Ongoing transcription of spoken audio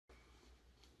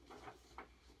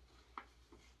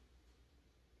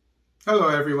Hello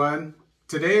everyone.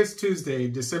 Today is Tuesday,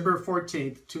 December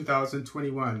 14th,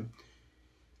 2021.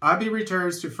 Abiy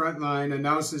returns to frontline,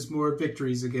 announces more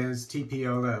victories against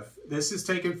TPLF. This is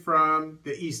taken from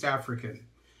the East African.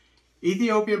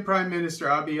 Ethiopian Prime Minister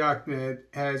Abiy Ahmed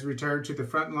has returned to the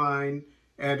frontline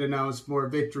and announced more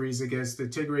victories against the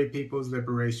Tigray People's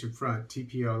Liberation Front,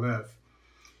 TPLF.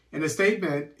 In a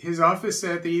statement, his office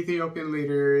said the Ethiopian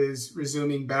leader is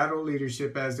resuming battle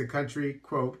leadership as the country,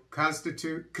 quote,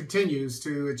 continues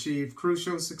to achieve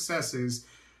crucial successes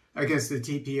against the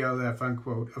TPLF,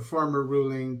 unquote, a former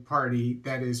ruling party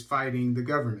that is fighting the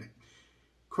government.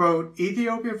 Quote,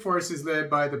 Ethiopian forces led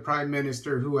by the Prime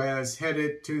Minister, who has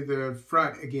headed to the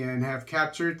front again, have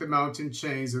captured the mountain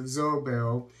chains of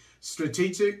Zobel,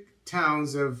 strategic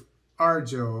towns of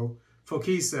Arjo,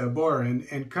 Fokisa, Boran,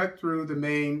 and cut through the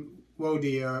main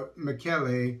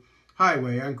Wodia-Mekele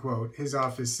highway, unquote, his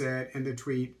office said in the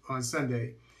tweet on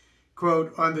Sunday.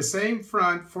 Quote, on the same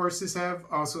front, forces have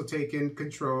also taken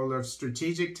control of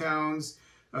strategic towns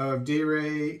of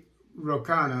Dire,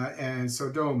 Rokana, and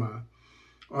Sodoma.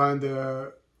 On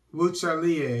the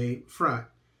Wuchalie front,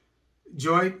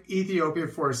 joint Ethiopian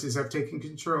forces have taken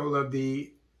control of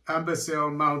the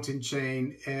Ambosel mountain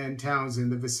chain and towns in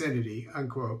the vicinity,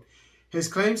 unquote. His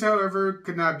claims, however,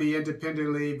 could not be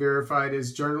independently verified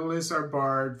as journalists are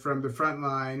barred from the front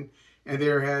line and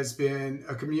there has been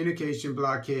a communication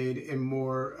blockade in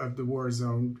more of the war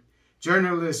zone.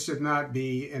 Journalists should not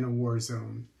be in a war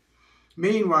zone.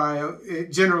 Meanwhile,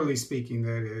 generally speaking,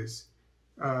 that is.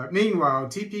 Meanwhile,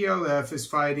 TPLF is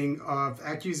fighting off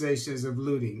accusations of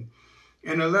looting.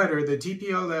 In a letter, the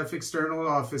TPLF External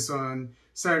Office on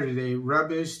Saturday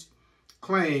rubbished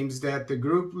claims that the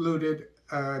group looted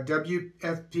a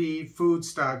WFP food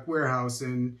stock warehouse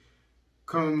in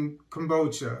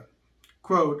Kombolcha.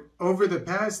 Quote, over the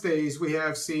past days, we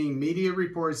have seen media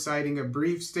reports citing a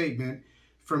brief statement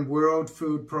from World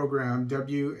Food Program,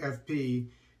 WFP,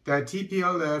 that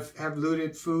TPLF have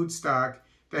looted food stock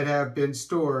that have been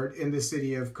stored in the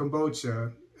city of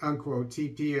Kombolcha, unquote,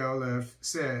 TPLF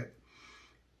said.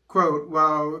 Quote,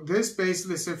 while this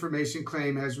baseless information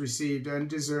claim has received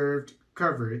undeserved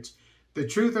coverage, the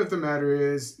truth of the matter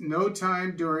is, no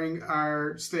time during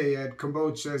our stay at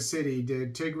Kombolcha City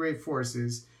did Tigray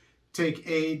forces take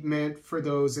aid meant for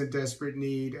those in desperate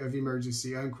need of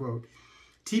emergency, unquote.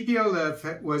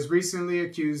 TPLF was recently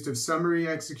accused of summary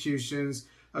executions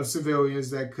of civilians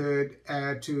that could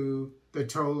add to the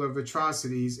toll of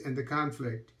atrocities in the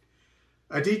conflict.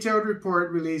 A detailed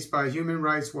report released by Human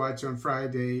Rights Watch on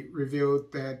Friday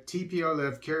revealed that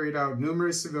TPLF carried out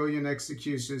numerous civilian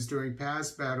executions during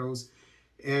past battles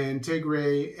in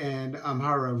Tigray and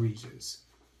Amhara regions.